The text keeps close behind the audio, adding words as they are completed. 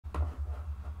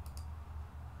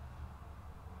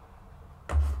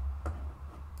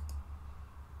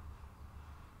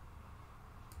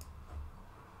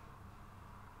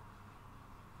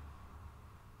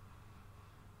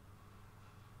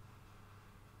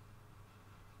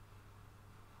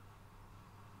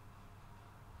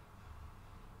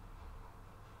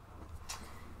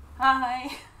Hi.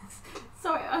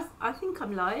 Sorry, I think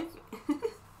I'm live.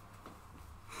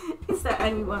 Is there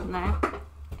anyone there?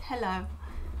 Hello.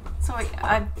 Sorry,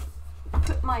 I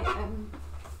put my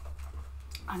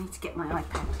I need to get my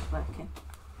iPad working.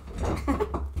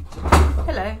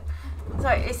 Hello.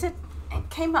 Sorry, it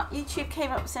came up. YouTube came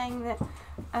up saying that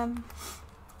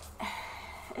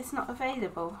it's not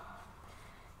available.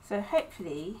 So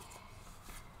hopefully,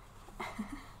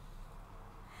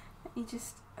 let me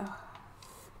just. Oh,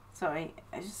 sorry,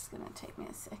 it's just gonna take me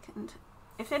a second.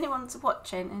 If anyone's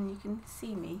watching and you can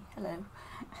see me, hello,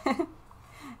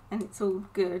 and it's all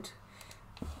good.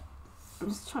 I'm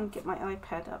just trying to get my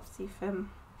iPad up, see if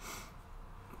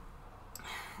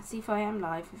I am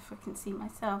live, if I can see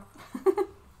myself.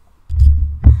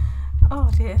 Oh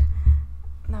dear.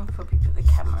 Now I'll probably put the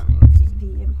camera in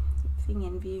the thing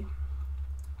in view.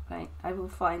 Right, I will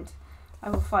find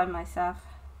myself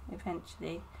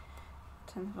eventually.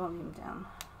 Turn the volume down.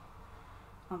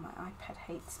 Oh, my iPad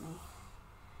hates me.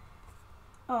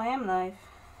 Oh, I am live.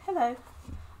 Hello.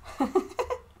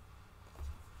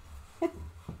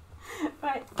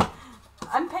 Right,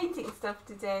 I'm painting stuff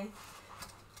today.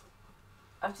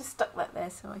 I've just stuck that there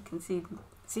so I can see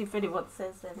if anyone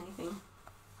says anything.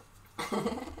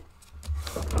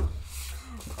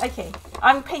 Okay,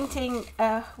 I'm painting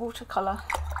watercolour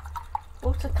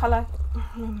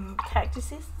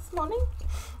cactuses this morning.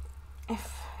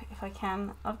 If I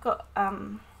can, I've got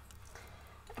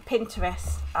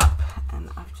Pinterest up and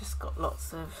I've just got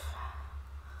lots of,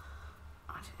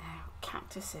 I don't know,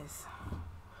 cactuses.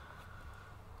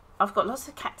 I've got lots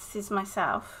of cactuses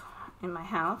myself in my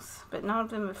house, but none of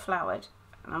them are flowered,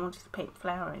 and I wanted to paint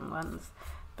flowering ones,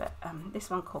 but this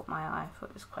one caught my eye. I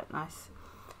thought it was quite nice,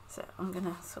 so I'm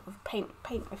gonna sort of paint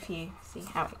a few, see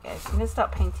how it goes. I'm gonna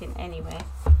start painting anyway.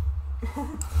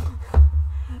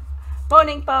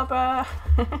 Morning, Barbara.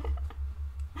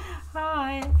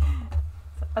 Hi.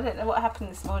 I don't know what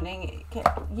happened this morning.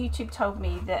 YouTube told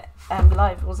me that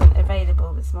live wasn't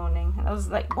available this morning, and I was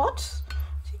like, what? What's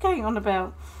she going on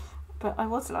about? But I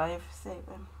was live, so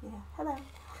yeah, hello.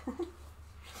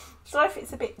 Sorry if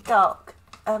it's a bit dark.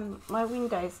 My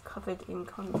window's covered in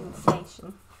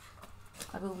condensation.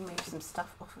 I will move some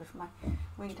stuff off of my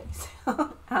windows.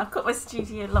 I've got my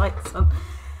studio lights on.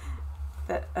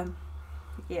 But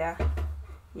yeah,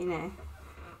 you know,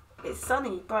 it's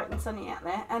sunny, bright and sunny out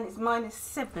there, and it's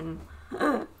 -7.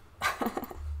 It's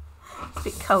a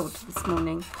bit cold this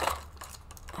morning.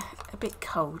 A bit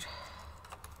cold.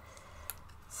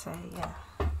 So yeah,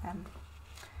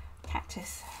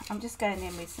 cactus. I'm just going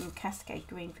in with some Cascade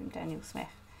Green from Daniel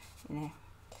Smith. You know,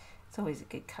 it's always a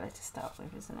good colour to start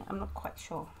with, isn't it? I'm not quite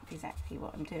sure exactly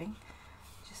what I'm doing.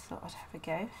 Just thought I'd have a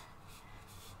go.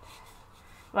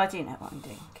 Well, I do know what I'm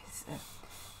doing, because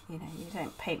you know, you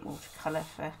don't paint watercolour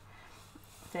for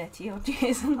 30 odd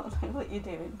years and not know what you're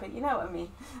doing, but you know what I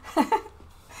mean.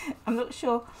 I'm not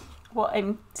sure what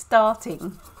I'm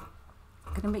starting.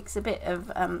 I'm going to mix a bit of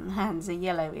Hansa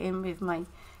yellow in with my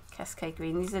Cascade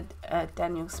Green. These are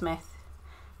Daniel Smith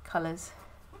colours.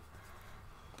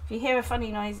 If you hear a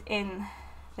funny noise in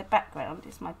the background,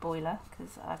 it's my boiler,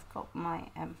 because I've got my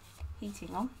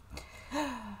heating on.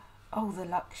 Oh, the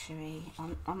luxury.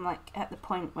 I'm like at the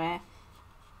point where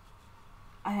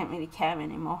I don't really care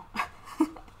anymore.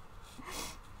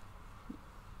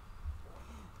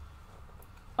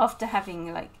 After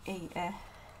having like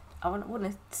I want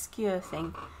a skewer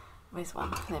thing. Where's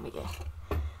one? There we go.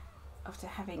 After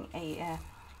having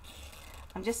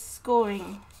I'm just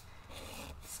scoring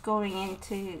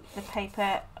into the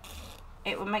paper.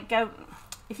 It will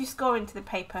if you score into the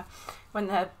paper, when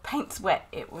the paint's wet,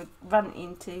 it would run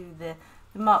into the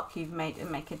mark you've made and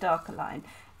make a darker line.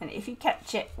 And if you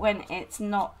catch it when it's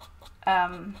not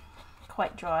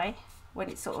quite dry, when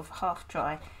it's sort of half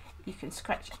dry, you can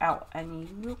scratch out and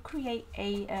you will create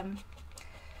a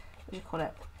what do you call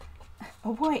it? A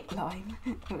white line.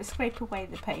 It will scrape away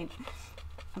the paint.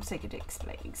 I'm so good at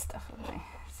explaining stuff, aren't I?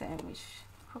 So we should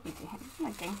probably do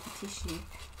my dainty tissue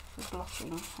for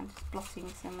blotting. I'm just blotting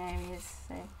some areas,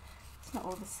 so it's not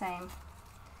all the same.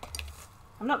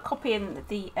 I'm not copying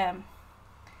the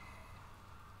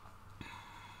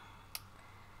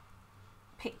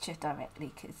picture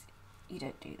directly, because you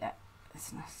don't do that.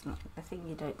 That's not the thing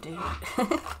you don't do.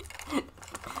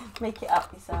 Make it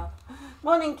up yourself.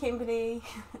 Morning, Kimberly.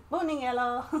 Morning,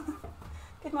 Ella.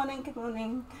 Good morning, good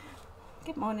morning.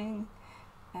 Good morning.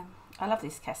 I love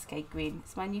this Cascade Green.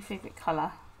 It's my new favourite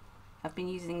colour. I've been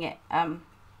using it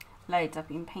loads. I've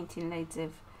been painting loads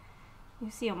of,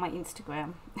 you'll see on my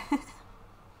Instagram,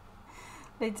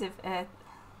 loads of,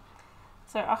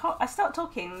 so I start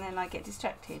talking and then I get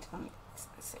distracted. I'm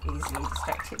so easily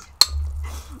distracted.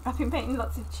 I've been painting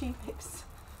lots of tulips.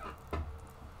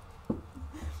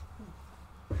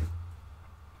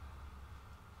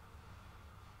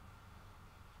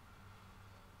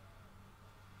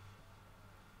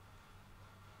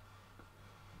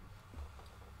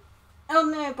 Oh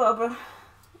no, Barbara.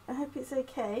 I hope it's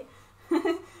okay.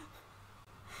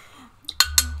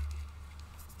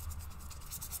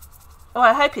 Oh,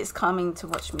 I hope it's calming to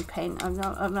watch me paint.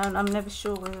 I'm never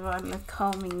sure whether I'm a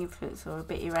calming influence or a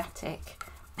bit erratic.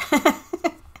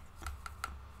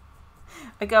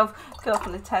 I go off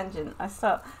on a tangent. I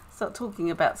start talking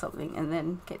about something and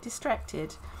then get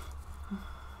distracted.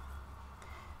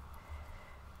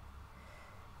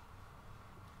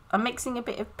 I'm mixing a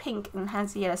bit of pink and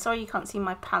handsy yellow. Sorry you can't see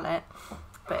my palette,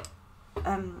 but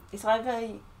it's either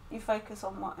you focus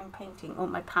on what I'm painting or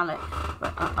my palette.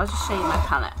 But I'll just show you my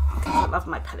palette because I love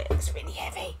my palette. It's really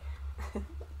heavy.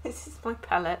 This is my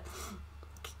palette.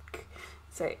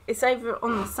 So it's over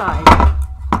on the side.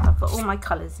 I've got all my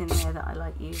colours in there that I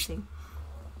like using.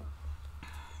 I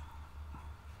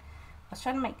was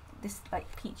trying to make this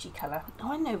like peachy colour.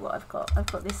 Oh, I know what I've got. I've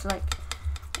got this like,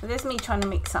 there's me trying to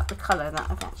mix up the colour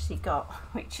that I've actually got,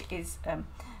 which is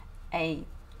a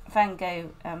Van Gogh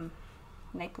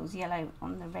Naples yellow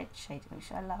on the red shade,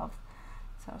 which I love.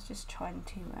 So I was just trying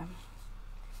to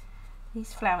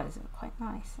these flowers are quite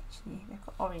nice actually. They've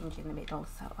got orange in the middle,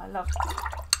 so I love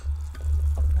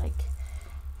like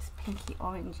this pinky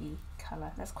orangey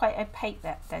colour. That's quite opaque,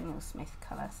 that Daniel Smith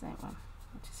colour, so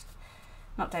just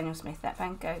not Daniel Smith, that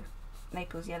Van Gogh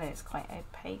Naples yellow is quite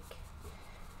opaque.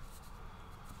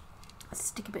 Let's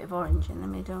stick a bit of orange in the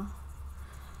middle.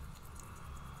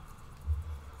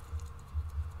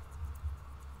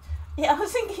 Yeah, I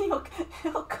was thinking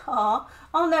your car.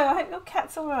 Oh no, I hope your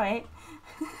cat's alright.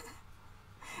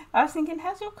 I was thinking,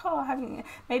 how's your car having?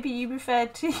 Maybe you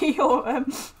referred to your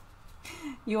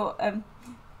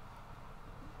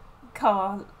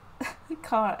car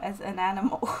as an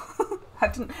animal. I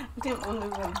didn't want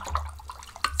to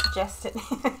suggest it.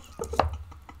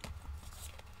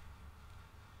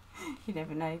 You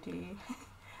never know, do you?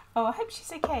 Oh, I hope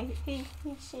she's okay. He,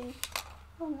 she.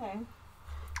 Oh no.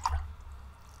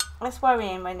 That's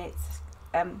worrying when it's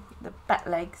the back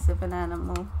legs of an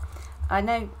animal. I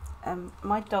know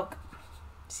my dog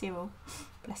Cyril,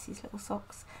 bless his little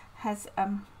socks, has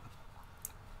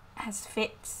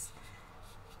fits,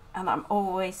 and I'm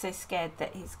always so scared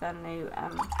that he's going to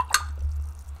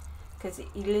because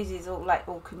he loses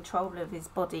all control of his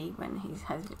body when he's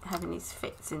having his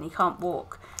fits and he can't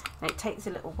walk, and it takes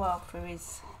a little while for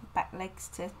his back legs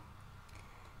to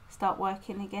start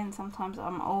working again. Sometimes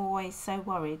I'm always so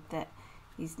worried that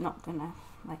he's not gonna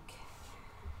like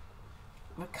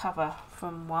recover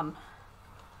from one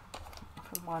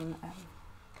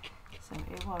so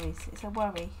it worries. It's a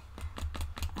worry.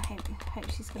 I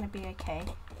hope she's gonna be okay.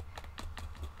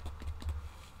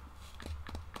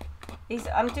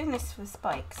 I'm doing this for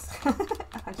spikes.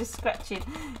 I'm just scratching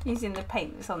using the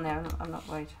paint that's on there. I'm not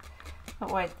worried.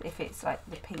 Not worried if it's like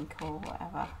the pink or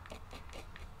whatever.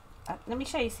 Let me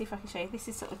show you, see if I can show you. This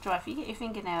is sort of dry. If you get your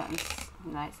fingernail and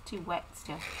it's too wet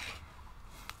still.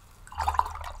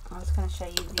 I was going to show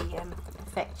you the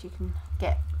effect you can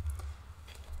get.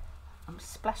 I'm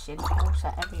splashing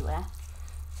water everywhere.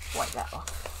 Wipe that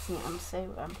off. See, I'm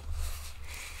so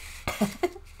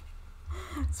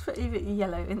let's put a bit of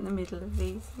yellow in the middle of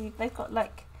these. They've got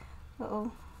like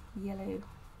little yellow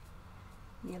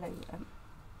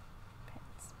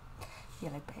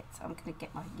bits. I'm going to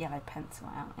get my yellow pencil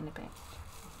out in a bit.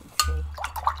 You can see.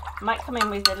 I might come in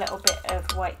with a little bit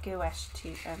of white gouache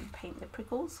to paint the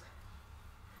prickles.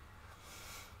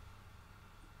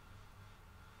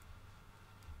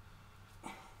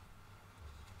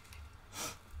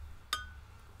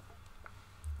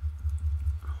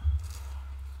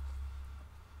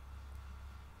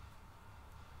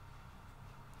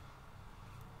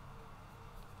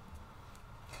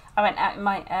 I went out in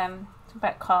my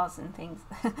about cars and things.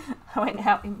 I went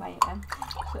out in my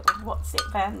sort of what's it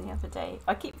van the other day.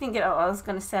 I keep thinking, oh, I was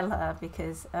going to sell her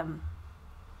because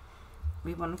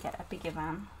we want to get a bigger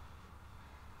van,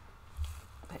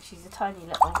 but she's a tiny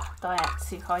little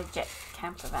Daihatsu Hi-Jet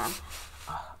camper van.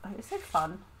 Oh, it was so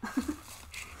fun.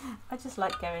 I just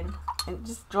like going and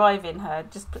just driving her.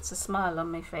 Just puts a smile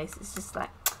on my face. It's just like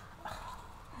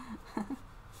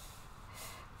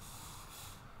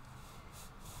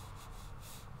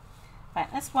right,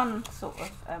 that's one sort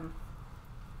of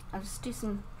I'll just do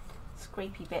some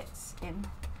scrapey bits in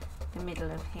the middle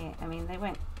of here. I mean, they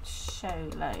won't show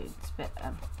loads, but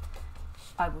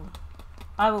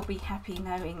I will be happy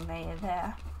knowing they are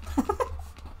there.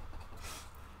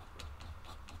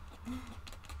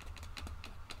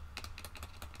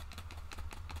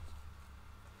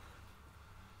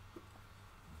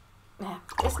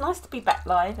 nice to be back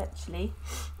live actually.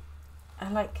 I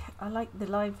like the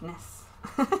liveness.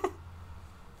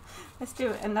 Let's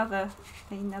do another.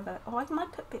 Oh, I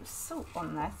might put a bit of salt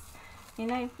on this. You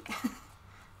know,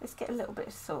 let's get a little bit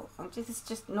of salt. This is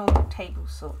just normal table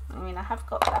salt. I mean, I have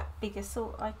got that bigger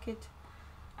salt I could.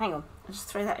 Hang on, I'll just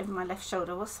throw that over my left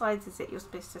shoulder. What side is it you're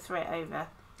supposed to throw it over?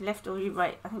 Left or your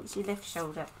right? I think it's your left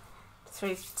shoulder.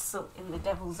 Throw salt in the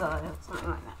devil's eye or something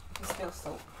like that. You spill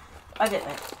salt. I don't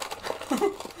know.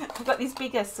 I've got these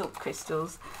bigger salt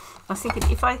crystals. I was thinking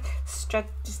if I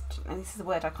and this is a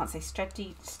word I can't say,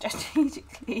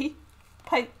 strategically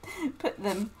put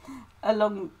them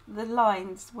along the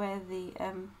lines where the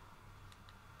I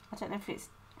don't know if it's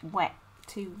wet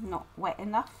to not wet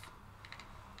enough.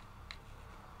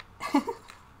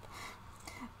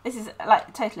 This is like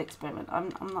a total experiment.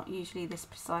 I'm not usually this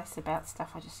precise about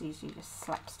stuff. I just usually just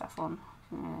slap stuff on.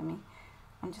 You know what I mean?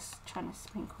 I'm just trying to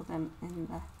sprinkle them in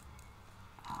the.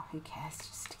 Oh, who cares?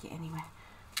 Just stick it anywhere.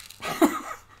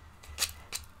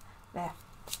 There.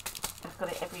 I've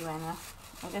got it everywhere now.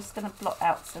 I'm just going to blot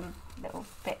out some little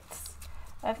bits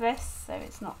of this so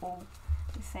it's not all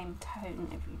the same tone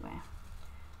everywhere.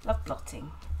 Love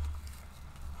blotting.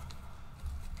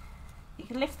 You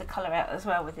can lift the colour out as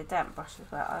well with a damp brush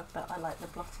as well, but I like the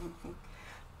blotting thing.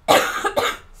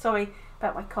 Sorry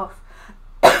about my cough.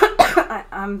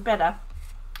 I'm better.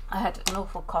 I had an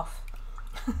awful cough.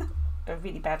 A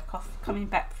really bad cough coming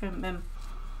back from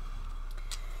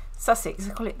Sussex.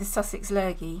 I call it the Sussex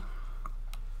lurgy.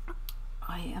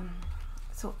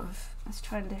 Let's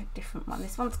try and do a different one.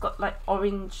 This one's got like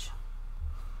orange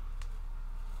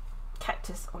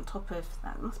cactus on top of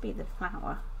that. Must be the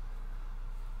flower.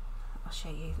 I'll show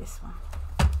you this one.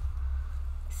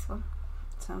 This one.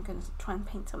 So I'm going to try and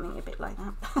paint something a bit like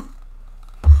that.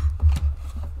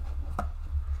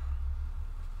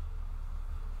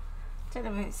 I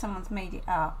don't know if someone's made it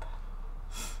up.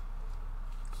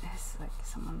 It's like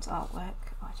someone's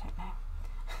artwork. I don't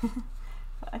know.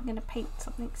 But I'm going to paint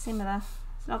something similar.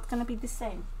 It's not going to be the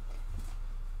same.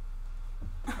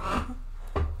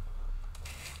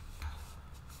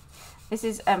 This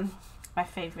is my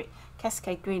favourite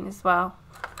Cascade Green as well.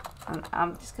 And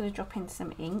I'm just going to drop in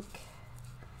some ink.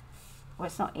 Well,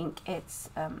 it's not ink, it's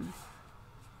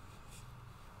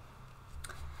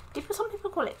some people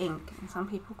call it ink and some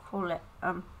people call it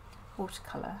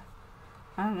watercolour.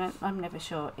 I don't know, I'm never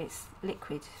sure. It's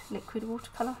liquid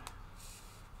watercolour.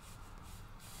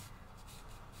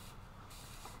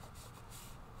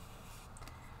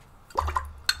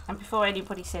 And before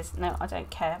anybody says no, I don't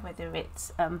care whether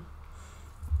it's what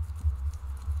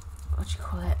do you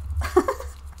call it?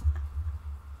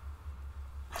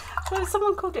 Well,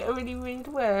 someone called it a really weird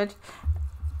word.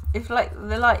 If like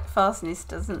the light fastness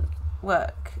doesn't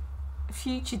work,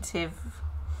 fugitive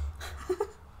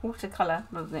watercolour.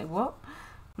 I don't know what.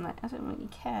 I'm like, I don't really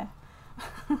care.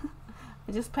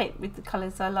 I just paint with the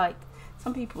colours I like.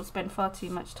 Some people spend far too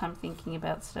much time thinking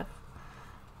about stuff.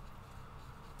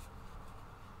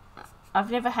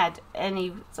 I've never had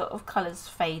any sort of colours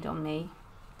fade on me.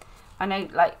 I know,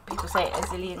 like people say,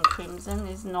 Azilian Crimson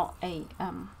is not a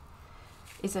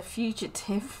is a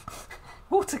fugitive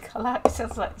watercolour. It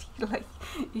sounds like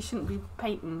you shouldn't be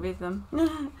painting with them.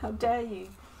 How dare you?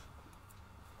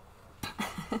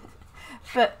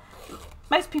 But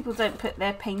most people don't put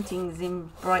their paintings in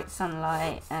bright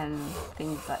sunlight and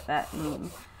things like that. I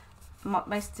mean,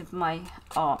 most of my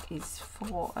art is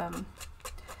for I'm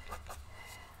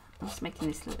just making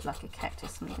this look like a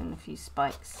cactus and a few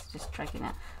spikes, just dragging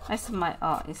out. Most of my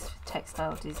art is for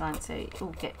textile design, so it all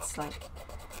gets like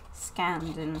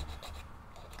scanned and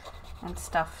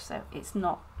stuff, so it's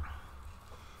not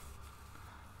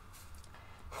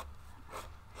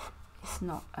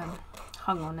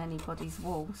hung on anybody's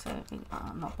wall, so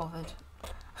I'm not bothered.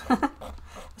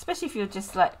 Especially if you're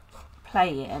just like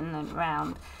playing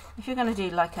around. If you're going to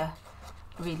do like a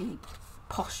really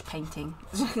posh painting,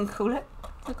 as you can call it,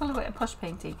 I call it a posh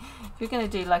painting. If you're going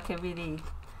to do like a really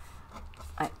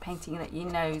like painting that you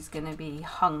know is going to be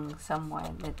hung somewhere,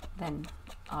 then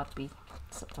I'd be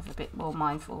sort of a bit more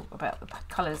mindful about the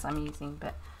colours I'm using,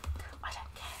 but I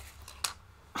don't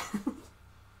care.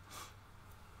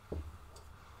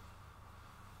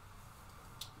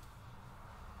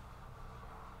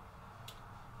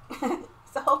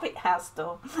 It's a Hobbit house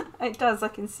door. It does, I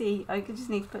can see. I just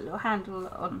need to put a little handle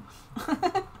on.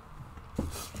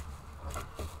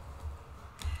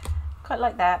 Quite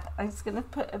like that. I'm just going to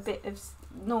put a bit of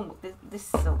normal, this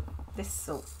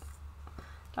salt,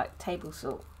 like table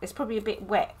salt. It's probably a bit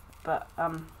wet, but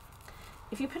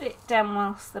if you put it down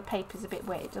whilst the paper's a bit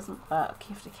wet, it doesn't work.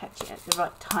 You have to catch it at the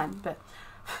right time. But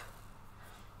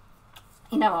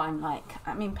You know what I'm like.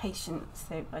 I'm impatient,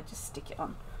 so I just stick it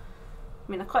on.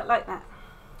 I mean, I quite like that.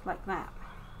 Like that.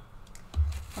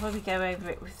 I'll probably go over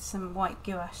it with some white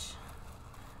gouache.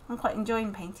 I'm quite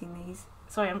enjoying painting these.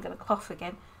 Sorry, I'm going to cough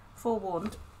again.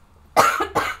 Forewarned.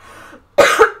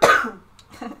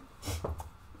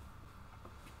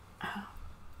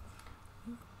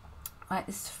 Right,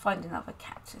 let's find another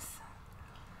cactus.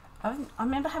 I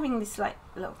remember having this like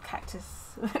little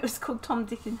cactus. It was called Tom,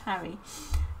 Dick and Harry,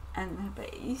 and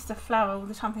but it used to flower all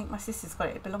the time. I think my sister's got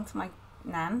it. It belonged to my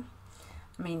nan.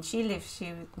 I mean, she lived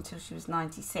until she was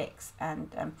 96,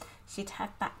 and she'd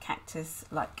had that cactus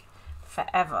like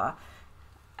forever.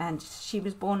 And she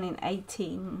was born in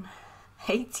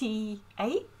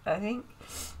 1888, I think.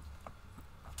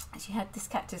 She had this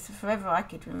cactus forever I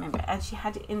could remember, and she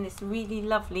had it in this really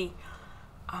lovely.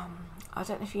 I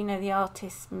don't know if you know the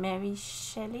artist Mary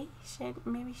Shelley. Is it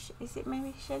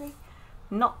Mary Shelley?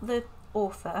 Not the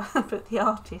author, but the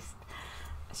artist.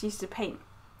 She used to paint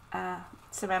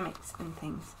ceramics and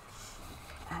things,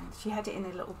 and she had it in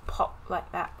a little pot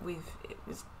like that. It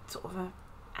was sort of an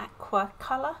aqua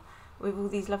colour with all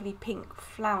these lovely pink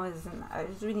flowers, and it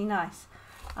was really nice.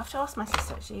 I have to ask my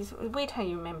sister actually. It's weird how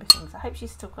you remember things. I hope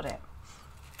she's still got it.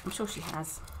 I'm sure she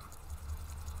has.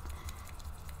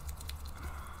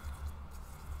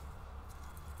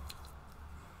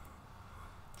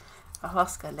 I'll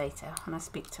ask her later when I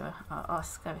speak to her. I'll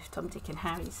ask her if Tom, Dick and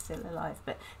Harry is still alive.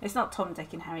 But it's not Tom,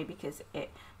 Dick and Harry because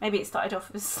maybe it started off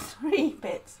as 3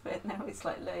 bits, but now it's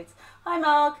like loads. Hi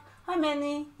Marg, hi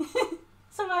Manny.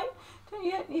 It's alright, you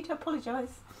don't need to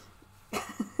apologise.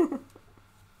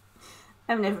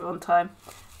 I'm never on time.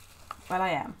 Well, I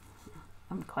am.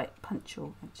 I'm quite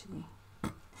punctual actually.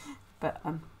 But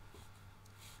I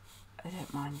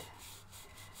don't mind.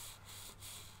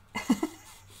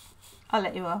 I'll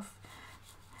let you off.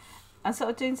 I'm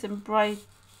sort of doing some dry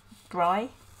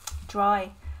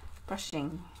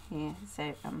brushing here,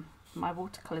 so my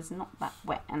watercolours are not that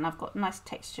wet, and I've got nice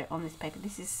texture on this paper.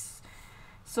 This is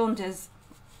Saunders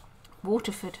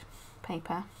Waterford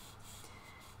paper,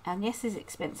 and yes, it's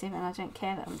expensive, and I don't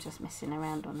care that I'm just messing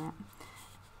around on that.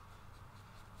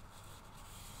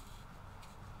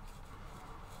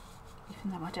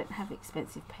 Even though I don't have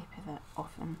expensive paper that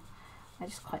often, I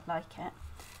just quite like it.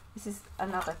 This is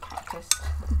another cactus.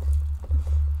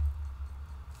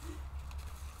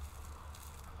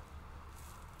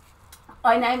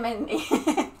 I know, mainly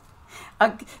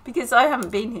because I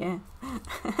haven't been here.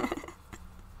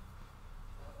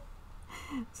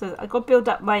 So I got to build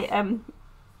up my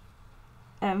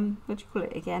what do you call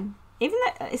it again? Even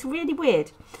though it's really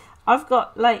weird, I've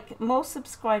got like more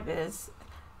subscribers.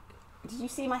 Did you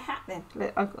see my hat then?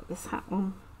 Look, I've got this hat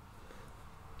on.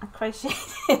 I crocheted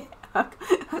it. I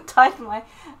tied my.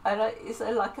 It's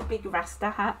like a big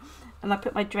Rasta hat, and I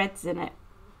put my dreads in it,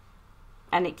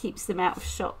 and it keeps them out of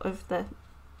shot of the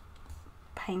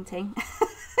painting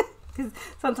because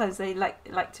sometimes they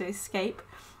like to escape.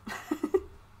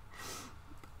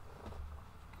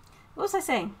 What was I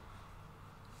saying?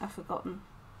 I've forgotten.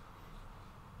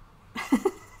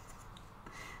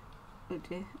 Oh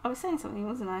dear. I was saying something,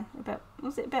 wasn't I?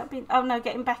 Was it about being? Oh no,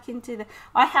 getting back into the.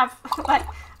 I have like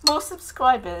more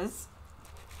subscribers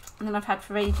than I've had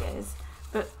for ages,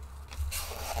 but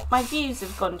my views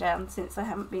have gone down since I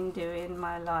haven't been doing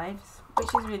my lives,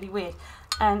 which is really weird.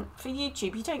 And for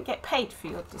YouTube, you don't get paid for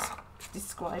your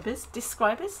subscribers.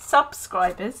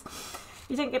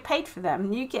 You don't get paid for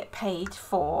them. You get paid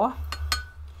for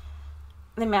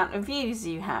the amount of views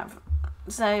you have.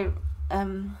 So,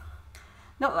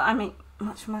 not that I make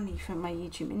much money from my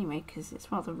YouTube anyway, because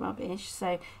it's rather rubbish.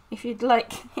 So, if you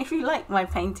like my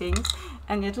paintings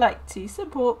and you'd like to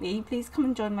support me, please come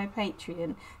and join my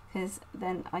Patreon, because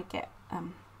then I get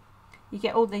you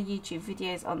get all the YouTube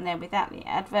videos on there without the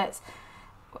adverts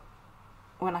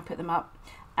when I put them up,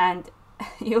 and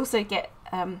you also get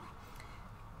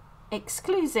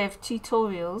exclusive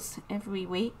tutorials every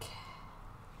week,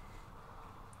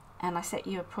 and I set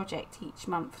you a project each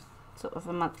month, sort of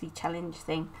a monthly challenge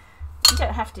thing. You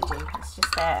don't have to do, it's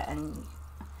just there. And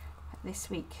this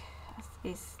week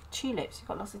is tulips. You've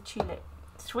got lots of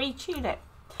 3 tulip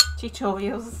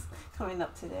tutorials coming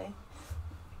up today.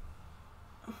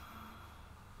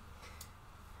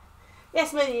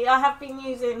 Yes, Millie, I have been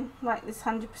using like this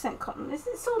 100% cotton. This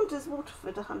is Saunders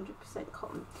Waterford 100%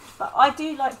 cotton, but I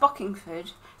do like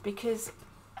Bockingford because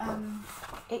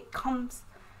it comes.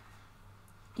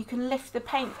 You can lift the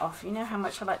paint off. You know how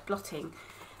much I like blotting.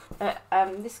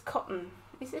 This cotton,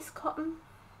 is this cotton?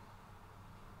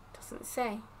 Doesn't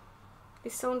say.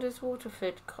 This Saunders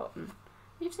Waterford cotton.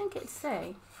 What do you think it'd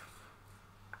say?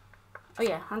 Oh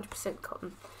yeah, 100%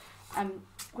 cotton.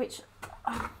 which,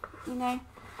 you know,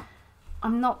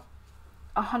 I'm not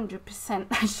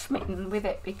 100% smitten with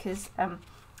it because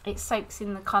it soaks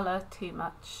in the colour too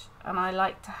much, and I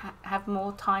like to have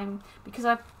more time, because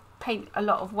I paint a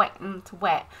lot of wet into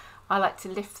wet. I like to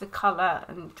lift the colour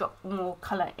and drop more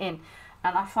colour in,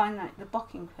 and I find that the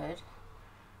Bockingford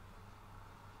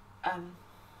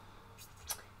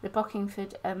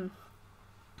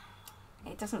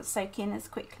it doesn't soak in as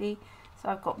quickly, so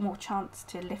I've got more chance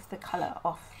to lift the colour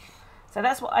off. So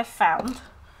that's what I found.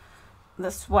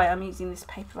 That's why I'm using this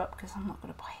paper up, because I'm not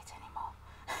going to buy it anymore.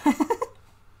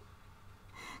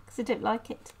 Because I don't like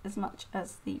it as much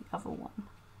as the other one.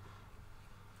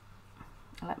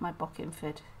 I like my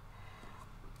Bockingford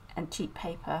and cheap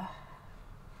paper.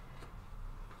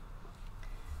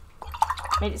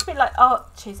 I mean, it's a bit like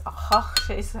arches,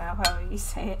 arches, however you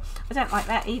say it. I don't like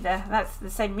that either. That's the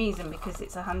same reason, because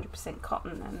it's 100%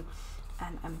 cotton,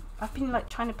 and I've been like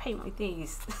trying to paint with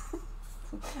these.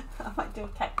 I might do a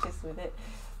cactus with it.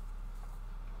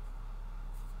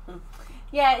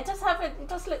 Yeah, it does have it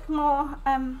does look more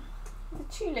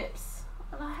tulips,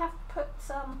 and I have put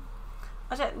some.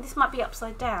 This might be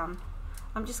upside down.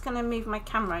 I'm just going to move my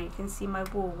camera. You can see my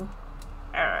wall.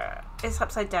 It's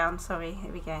upside down. Sorry.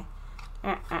 Here we go.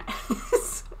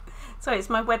 Sorry, it's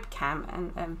my webcam,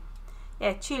 and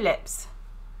yeah, tulips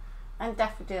and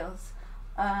daffodils.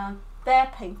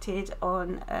 They're painted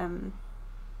on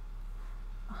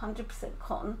 100%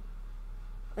 cotton.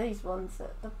 These ones,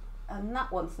 and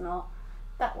that one's not.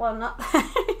 That one up there,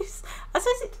 I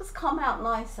suppose it does come out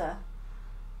nicer.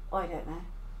 I don't know.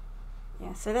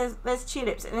 Yeah, so there's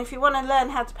tulips, and if you want to learn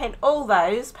how to paint all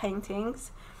those paintings,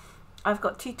 I've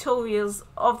got tutorials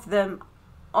of them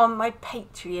on my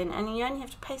Patreon, and you only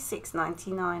have to pay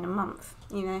 $6.99 a month.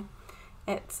 You know,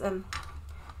 it's a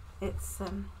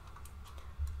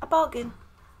bargain.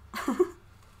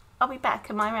 I'll be back.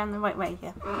 Am I around the right way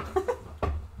here?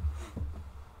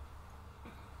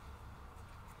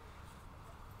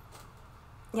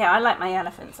 Yeah, I like my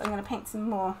elephants. I'm going to paint some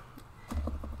more.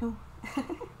 Ooh. Do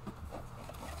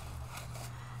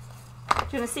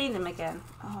you want to see them again?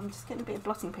 Oh, I'm just getting a bit of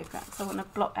blotting paper out because I want to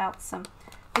blot out some.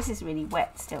 This is really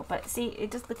wet still, but see,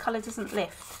 it does. The colour doesn't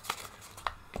lift.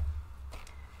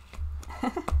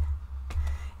 It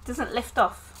doesn't lift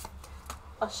off.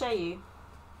 I'll show you.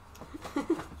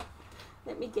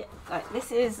 Let me get. Like,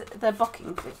 this is the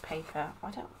Bockingford paper.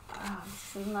 I don't. Ah,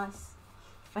 this is nice.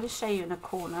 I'll just show you in a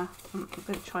corner. I'm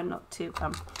going to try not to.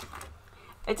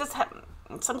 It does have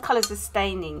some colours are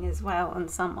staining as well,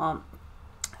 and some aren't.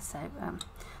 So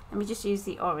let me just use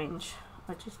the orange.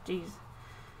 I'll just use.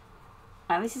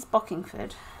 And this is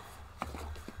Bockingford.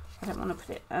 I don't want to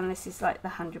put it. And this is like the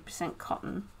 100%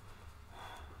 cotton.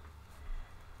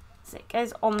 So it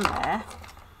goes on there.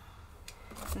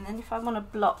 And then if I want to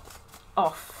blot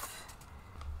off,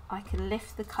 I can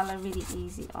lift the colour really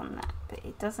easy on that. But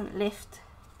it doesn't lift.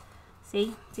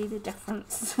 See the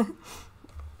difference?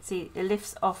 See, it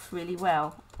lifts off really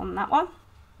well. On that one,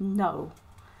 no.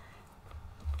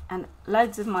 And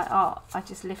loads of my art, I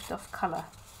just lift off colour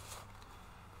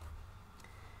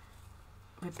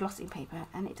with blotting paper,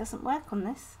 and it doesn't work on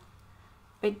this.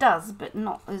 It does, but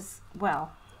not as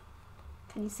well.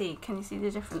 Can you see? Can you see the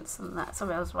difference on that?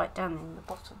 Sorry, I was right down in the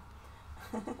bottom.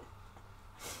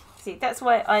 See, that's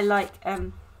why I like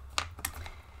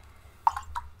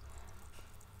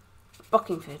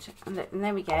Bockingford, and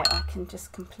there we go. I can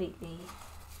just completely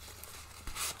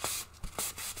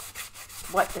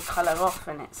wipe the colour off,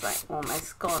 and it's like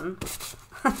almost gone.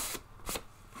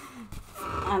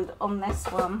 And on this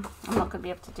one, I'm not going to be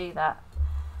able to do that.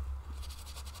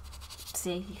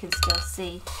 See, you can still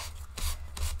see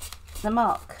the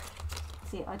mark.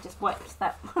 See, I just wiped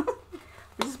that. I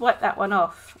just wiped that one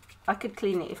off. I could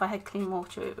clean it. If I had clean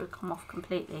water, it would come off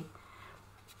completely.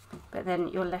 But then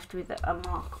you're left with a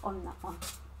mark on that one.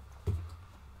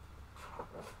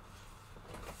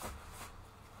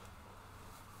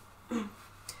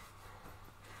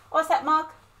 What's that,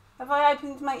 Mark? Have I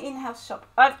opened my in-house shop?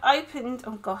 I've opened,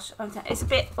 oh gosh, it's a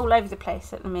bit all over the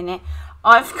place at the minute.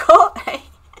 I've got a,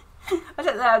 I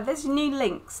don't know, there's new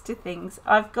links to things.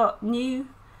 I've got new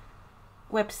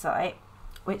website,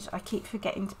 which I keep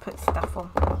forgetting to put stuff on.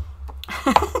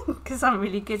 Because I'm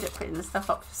really good at putting the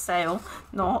stuff up for sale,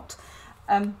 not.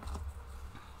 And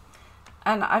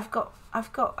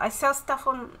I sell stuff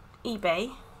on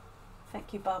eBay.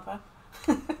 Thank you, Barbara.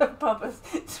 Barbara's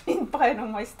been buying all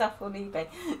my stuff on eBay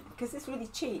because it's really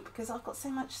cheap, because I've got so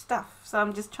much stuff. So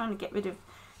I'm just trying to get rid of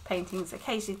paintings.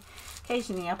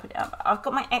 Occasionally I put it up. I've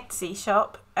got my Etsy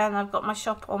shop, and I've got my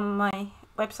shop on my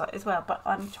website as well, but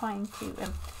I'm trying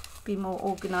to be more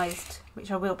organised,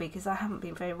 which I will be, because I haven't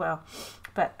been very well.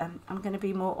 but I'm going to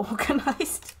be more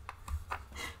organised.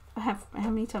 How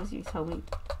many times have you told me?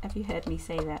 Have you heard me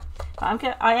say that?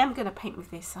 But I am going to paint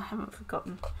with this. I haven't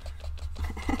forgotten.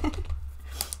 I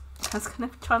was going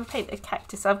to try and paint a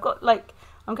cactus. I've got like,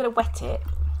 I'm going to wet it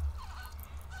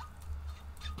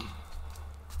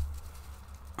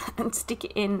and stick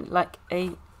it in like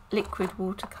a liquid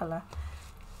watercolour.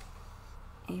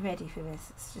 Are you ready for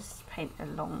this? Let's just paint a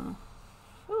long.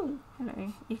 Ooh,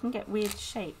 hello. You can get weird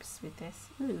shapes with this.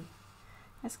 Ooh,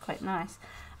 that's quite nice.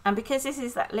 And because this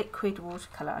is that liquid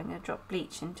watercolour, I'm going to drop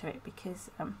bleach into it because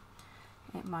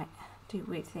it might do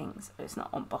weird things. It's not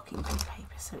on blocking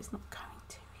paper, so it's not going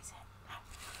to, is it?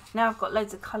 No. Now I've got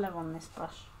loads of colour on this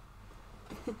brush.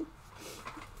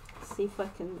 See if I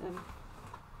can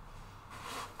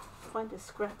find a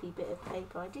scrappy bit of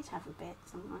paper. I did have a bit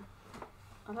somewhere.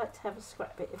 I like to have a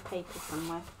scrap bit of paper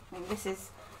somewhere. I mean, this is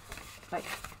like,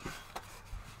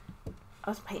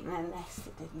 I was painting a nest,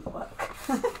 it didn't work.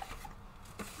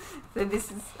 So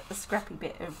this is a scrappy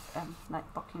bit of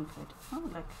like blocking food. Oh,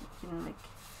 look, you know, like,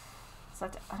 so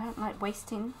I don't like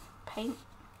wasting paint.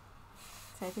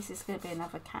 So this is going to be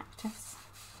another cactus.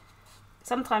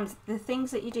 Sometimes the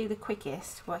things that you do the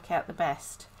quickest work out the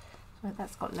best. So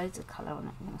that's got loads of colour on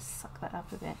it. I'm going to suck that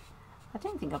up a bit. I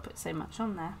don't think I'll put so much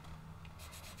on there.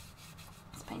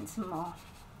 Let's paint some more.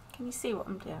 Can you see what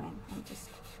I'm doing? I'm just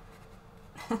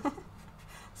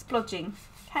splodging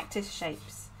cactus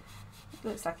shapes. It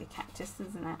looks like a cactus,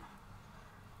 doesn't it?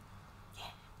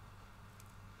 Yeah.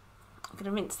 I'm going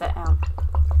to rinse that out.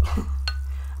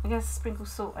 I'm going to sprinkle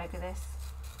salt over this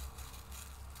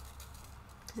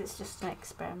because it's just an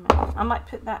experiment. I might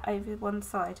put that over one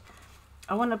side.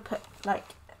 I want to put, like,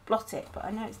 blot it, but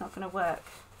I know it's not going to work.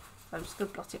 So I'm just going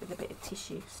to blot it with a bit of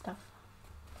tissue stuff.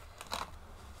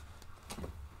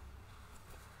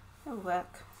 It'll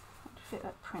work. I'll fit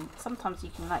that print. Sometimes you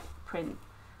can, like, print.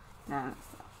 No,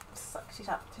 sucks it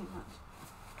up too much.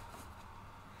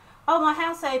 Oh, my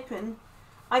house open.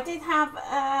 I did have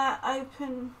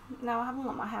open. No, I haven't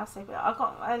got my house open.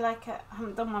 I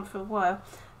haven't done one for a while.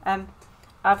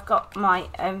 I've got my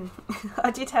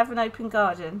I did have an open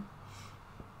garden.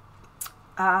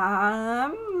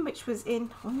 Which was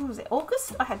in, when was it?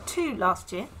 August. I had 2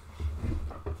 last year,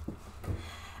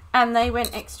 and they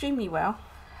went extremely well.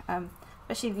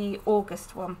 Especially the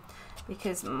August one,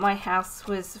 because my house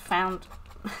was found.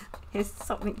 It's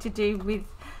something to do with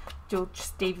George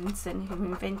Stephenson, who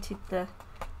invented the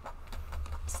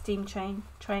steam train,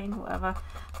 whatever.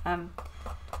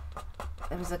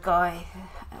 There was a guy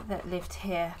that lived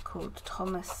here called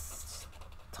Thomas.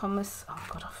 Oh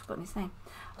God, I've forgotten his name.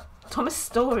 Thomas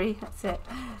Story. That's it.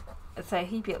 So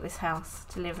he built this house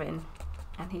to live in,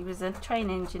 and he was a train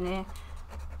engineer,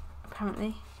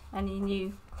 apparently, and he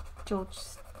knew Robert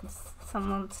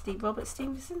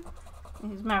Stevenson. He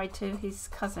was married to his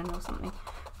cousin or something.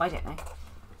 I don't know.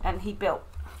 And he built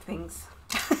things.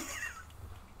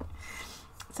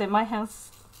 So my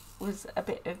house was a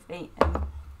bit of a...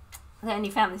 I only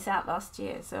found this out last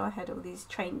year, so I had all these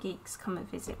train geeks come and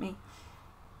visit me,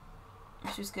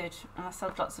 which was good. And I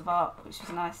sold lots of art, which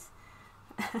was nice.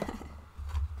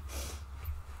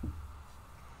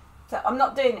 So I'm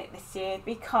not doing it this year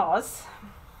because...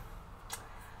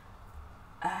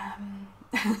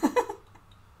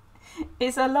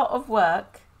 it's a lot of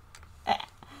work.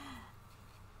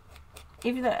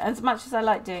 Even though, as much as I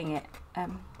like doing it, I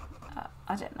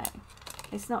don't know.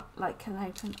 It's not like an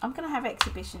open. I'm going to have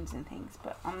exhibitions and things,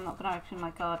 but I'm not going to open my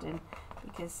garden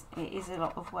because it is a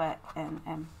lot of work,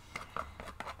 and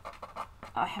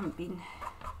I haven't been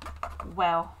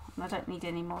well, and I don't need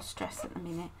any more stress at the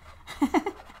minute.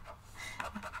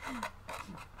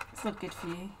 It's not good for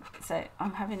you. So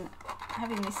I'm having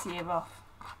this year off.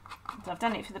 So I've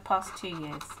done it for the past 2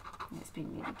 years. It's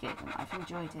been really good and I've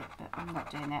enjoyed it, but I'm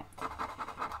not doing it.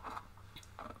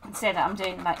 Instead I'm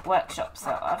doing like workshops.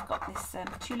 So I've got this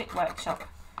tulip workshop,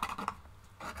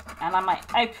 and I might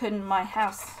open my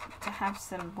house to have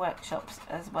some workshops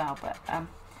as well, but I'm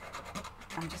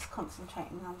just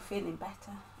concentrating on feeling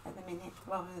better at the minute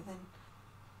rather than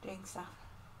doing stuff.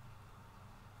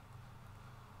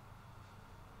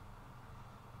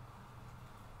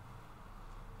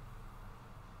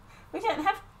 We don't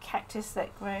have cactus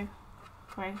that grow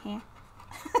here.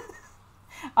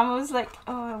 I'm always like,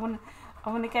 oh, I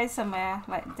want to go somewhere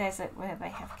like desert where they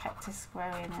have cactus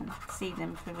growing and see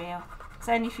them for real. It's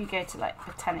only if you go to like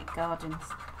botanic gardens.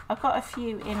 I've got a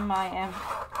few in my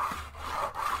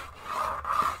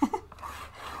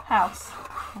house.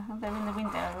 They're in the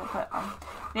window, but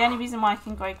the only reason why I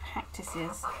can grow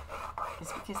cactuses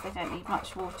is because they don't need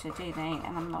much water, do they?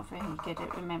 And I'm not very good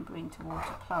at remembering to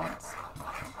water plants.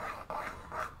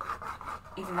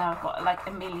 even though I've got like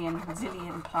a million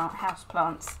zillion house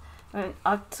plants.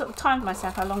 I sort of timed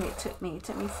myself how long it took me. It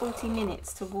took me 40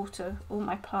 minutes to water all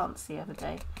my plants the other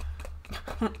day.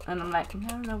 And I'm like,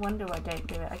 no wonder I don't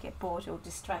do it. I get bored or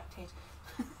distracted.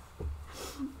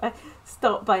 I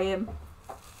start by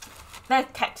they're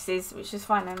cactuses, which is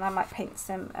fine, and I might paint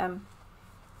some what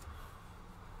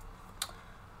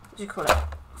do you call it?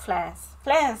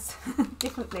 Flares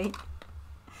differently.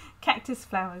 Cactus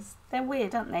flowers. They're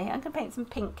weird, aren't they? I'm gonna paint some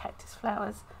pink cactus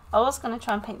flowers. I was going to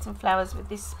try and paint some flowers with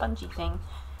this spongy thing.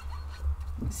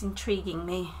 It's intriguing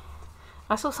me.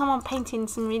 I saw someone painting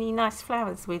some really nice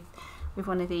flowers with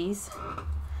one of these.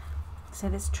 So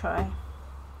let's try.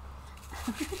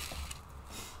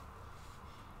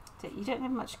 You don't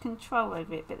have much control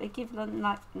over it, but they give them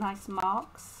like nice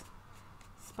marks.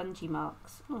 Spongy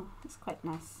marks. Oh, that's quite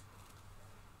nice.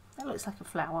 That looks like a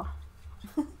flower.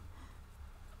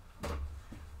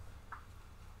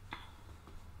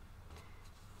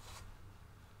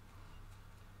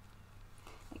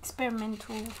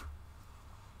 Experimental.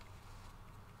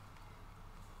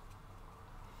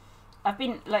 I've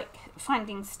been like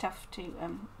finding stuff to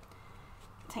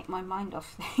take my mind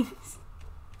off things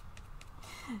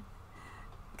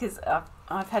because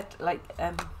I've had like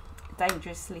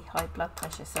dangerously high blood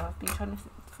pressure, so I've been trying to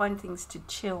find things to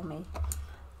chill me.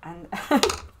 And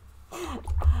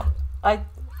I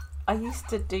used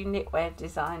to do knitwear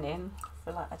designing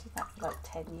for like, I did that for like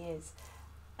 10 years,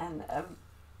 and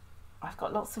I've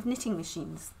got lots of knitting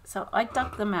machines, so I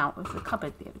dug them out of the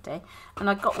cupboard the other day, and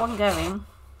I got one going,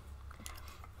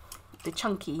 the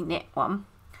chunky knit one,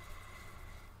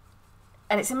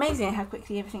 and it's amazing how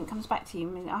quickly everything comes back to you.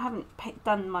 I mean, I haven't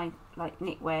done my like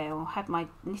knitwear or had my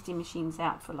knitting machines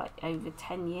out for like over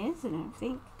 10 years and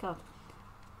everything. God,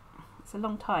 it's a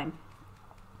long time,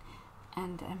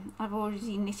 and I've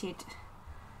already knitted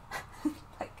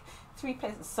like 3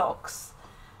 pairs of socks,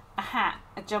 a hat,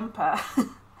 a jumper.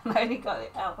 And I only got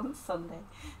it out on Sunday.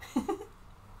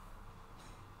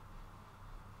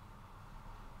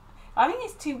 I think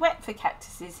it's too wet for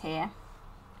cactuses here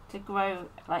to grow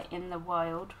like in the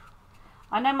wild.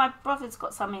 I know my brother's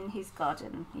got some in his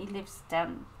garden. He lives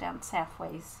down south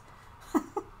ways,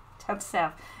 down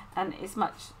south, and it's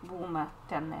much warmer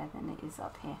down there than it is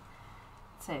up here.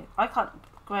 So I can't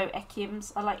grow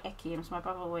echiums. I like echiums. My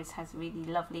brother always has really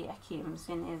lovely echiums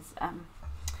in his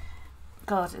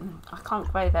garden. I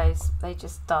can't grow those. They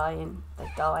just die, and they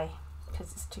die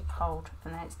because it's too cold,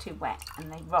 and then it's too wet,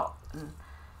 and they rot, and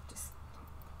just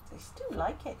they still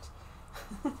like it.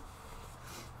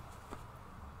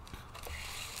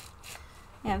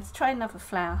 Yeah, let's try another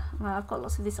flower. Well, I've got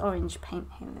lots of this orange paint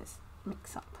here. Let's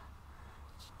mix up.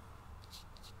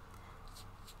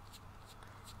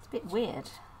 It's a bit weird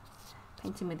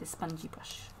painting with a spongy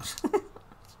brush.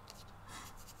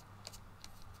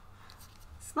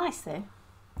 It's nice though.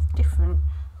 It's different.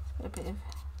 It's got a bit of.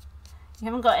 You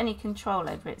haven't got any control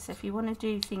over it, so if you want to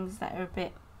do things that are a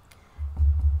bit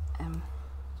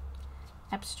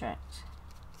abstract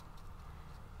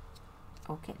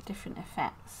or get different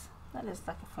effects, that looks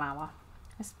like a flower.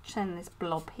 Let's turn this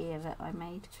blob here that I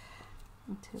made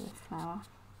into a flower.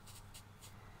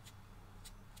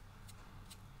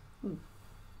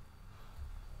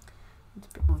 It's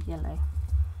a bit more yellow.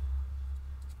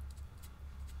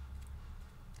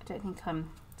 I don't think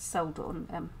I'm sold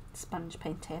on sponge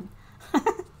painting.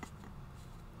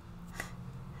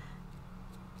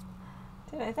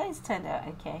 Those turned out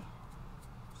okay.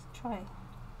 Let's try.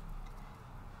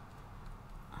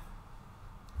 A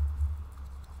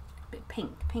bit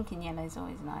pink. Pink and yellow is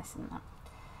always nice, isn't that?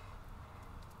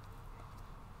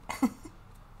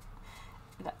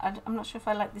 I'm not sure if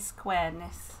I like the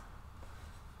squareness.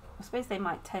 I suppose they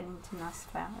might turn into nice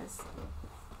flowers.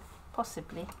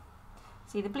 Possibly.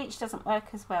 See, the bleach doesn't work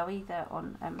as well either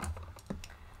on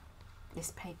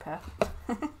this paper.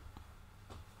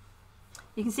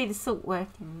 You can see the salt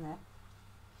working there.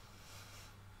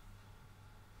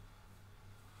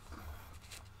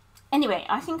 Anyway,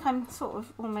 I think I'm sort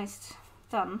of almost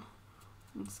done.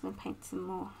 I'm just going to paint some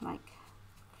more like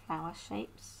flower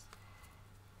shapes.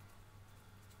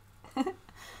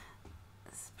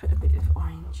 Let's put a bit of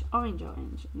orange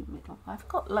in the middle. I've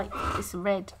got like this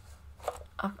red.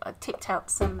 I tipped out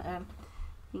some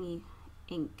thingy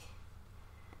ink.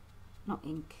 Not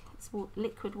ink. It's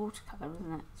liquid watercolour,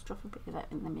 isn't it? Let's drop a bit of that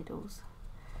in the middles.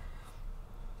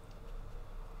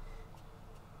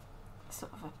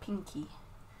 Sort of a pinky.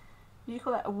 Would you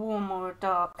call that a warm or a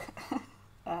dark?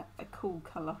 A cool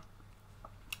colour.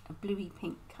 A bluey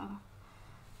pink colour.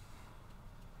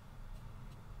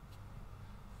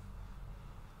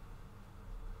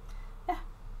 Yeah.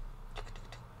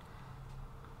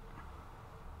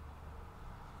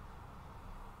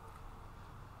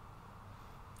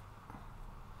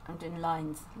 I'm doing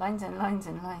lines and lines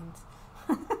and lines.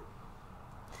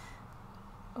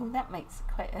 Oh, that makes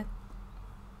quite a,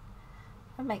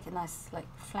 that'll make a nice like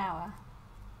flower.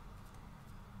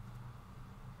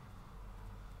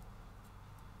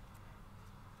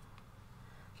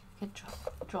 Could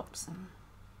drop some.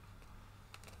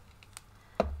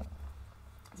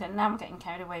 So now I'm getting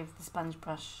carried away with the sponge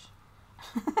brush.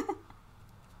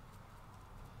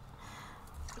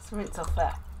 Let's rinse off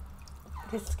that.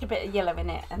 Just a bit of yellow in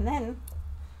it, and then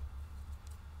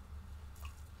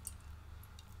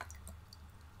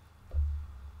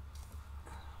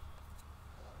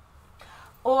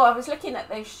I was looking at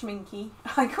those schminky.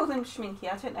 I call them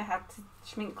schminky. I don't know how to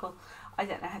schminkle. I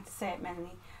don't know how to say it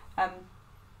mainly.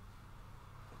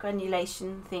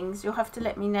 Granulation things. You'll have to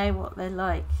let me know what they're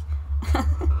like.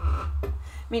 I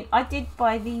mean, I did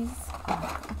buy these.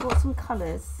 I bought some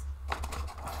colours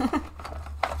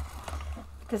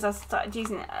because I started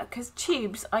using it. Because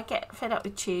tubes, I get fed up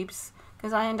with tubes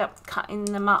because I end up cutting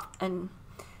them up and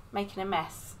making a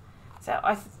mess. So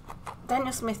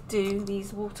Daniel Smith do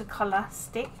these watercolour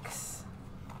sticks.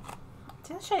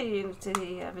 Did I show you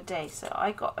the other day? So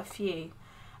I got a few,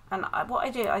 and what I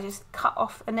do, I just cut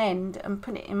off an end and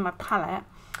put it in my palette,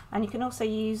 and you can also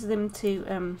use them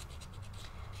to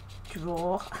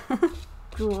draw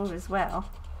as well,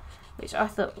 which I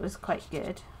thought was quite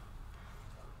good.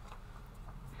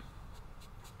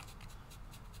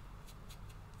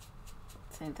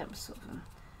 So that was sort of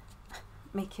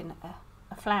making a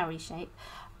flowery shape.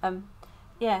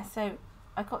 Yeah, so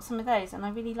I got some of those and I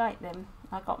really like them.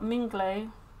 I got Moon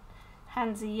Glow,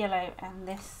 Hands Are Yellow, and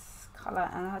this colour,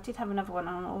 and I did have another one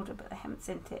on order but they haven't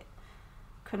sent it,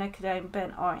 Quinacridone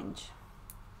Burnt Orange,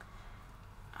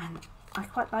 and I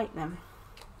quite like them.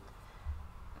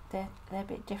 They're a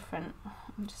bit different.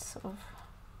 I'm just sort of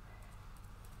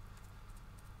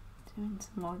doing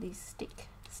some more of these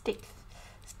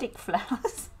stick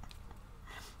flowers.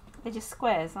 They're just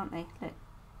squares, aren't they? Look.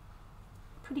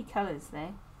 Pretty colours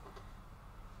there.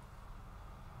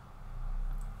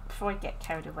 Before I get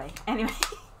carried away. Anyway,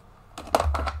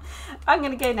 I'm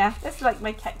going to go now. That's like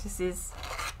my cactuses.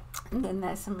 And then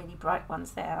there's some really bright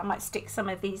ones there. I might stick some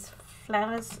of these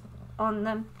flowers on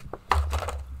them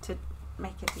to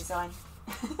make a design.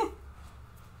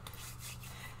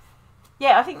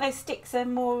 Yeah, I think those sticks are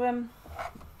more,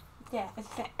 yeah,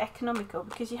 economical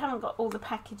because you haven't got all the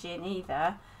packaging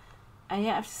either. And you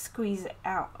don't have to squeeze it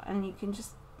out, and you can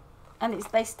just, and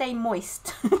they stay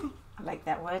moist. I like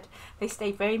that word. They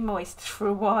stay very moist for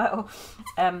a while,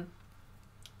 and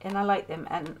I like them.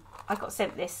 And I got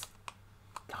sent this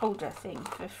holder thing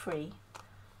for free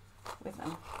with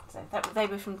them. So they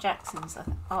were from Jackson's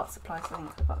Art Supplies. I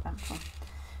think I got them from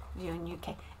Durham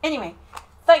UK. Anyway,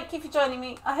 thank you for joining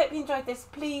me. I hope you enjoyed this.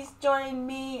 Please join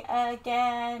me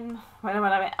again.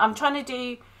 I'm trying to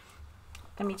do.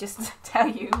 Let me just tell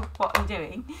you what I'm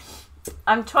doing.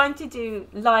 I'm trying to do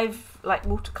live like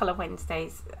watercolour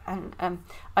Wednesdays, and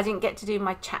I didn't get to do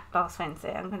my chat last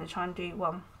Wednesday. I'm going to try and do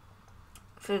one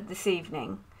for this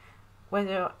evening,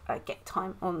 whether I get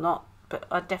time or not, but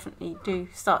I definitely do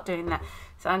start doing that.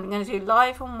 So I'm going to do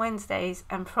live on Wednesdays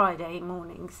and Friday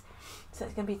mornings, so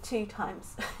it's going to be 2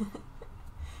 times.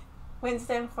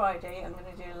 Wednesday and Friday I'm going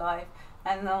to do live,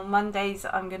 and on Mondays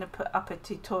I'm going to put up a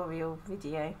tutorial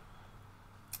video.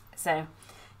 So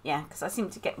yeah, because I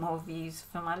seem to get more views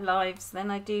for my lives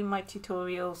than I do my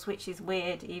tutorials, which is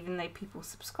weird, even though people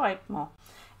subscribe more.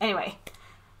 Anyway,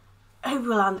 who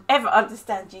will ever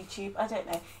understand YouTube? I don't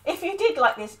know. If you did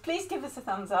like this, please give us a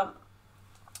thumbs up.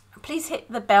 Please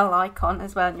hit the bell icon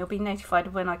as well, and you'll be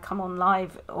notified when I come on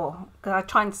live, or because I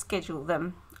try and schedule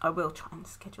them. I will try and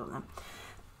schedule them.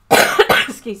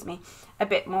 Excuse me, a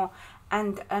bit more,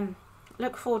 and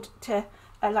look forward to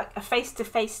like a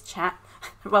face-to-face chat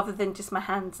rather than just my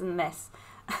hands and this.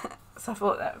 So I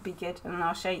thought that would be good, and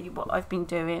I'll show you what I've been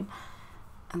doing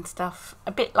and stuff.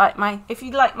 A bit like if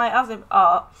you like my other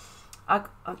art, I'll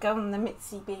go on the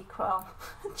Mitsi Kral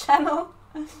channel.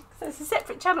 So it's a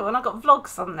separate channel, and I've got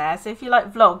vlogs on there. So if you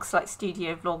like vlogs, like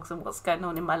studio vlogs and what's going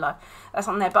on in my life, that's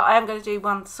on there. But I am going to do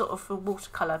one sort of for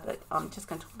watercolour, but I'm just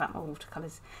going to talk about my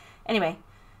watercolours. Anyway,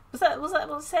 was that what I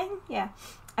was saying? Yeah.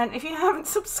 And if you haven't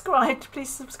subscribed, please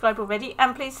subscribe already,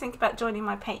 and please think about joining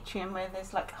my Patreon, where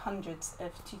there's like hundreds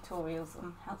of tutorials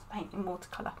on how to paint in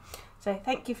watercolour. So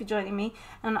thank you for joining me,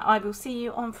 and I will see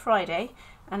you on Friday,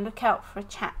 and look out for a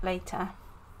chat later.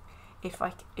 If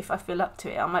I feel up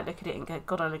to it, I might look at it and go,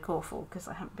 God, I look awful because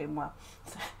I haven't been well.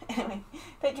 So anyway,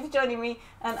 thank you for joining me,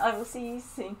 and I will see you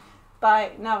soon.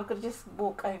 Bye. Now I've got to just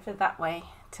walk over that way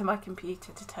to my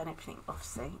computer to turn everything off,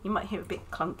 so you might hear a bit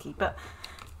clunky, but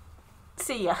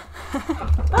see ya.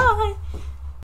 Bye.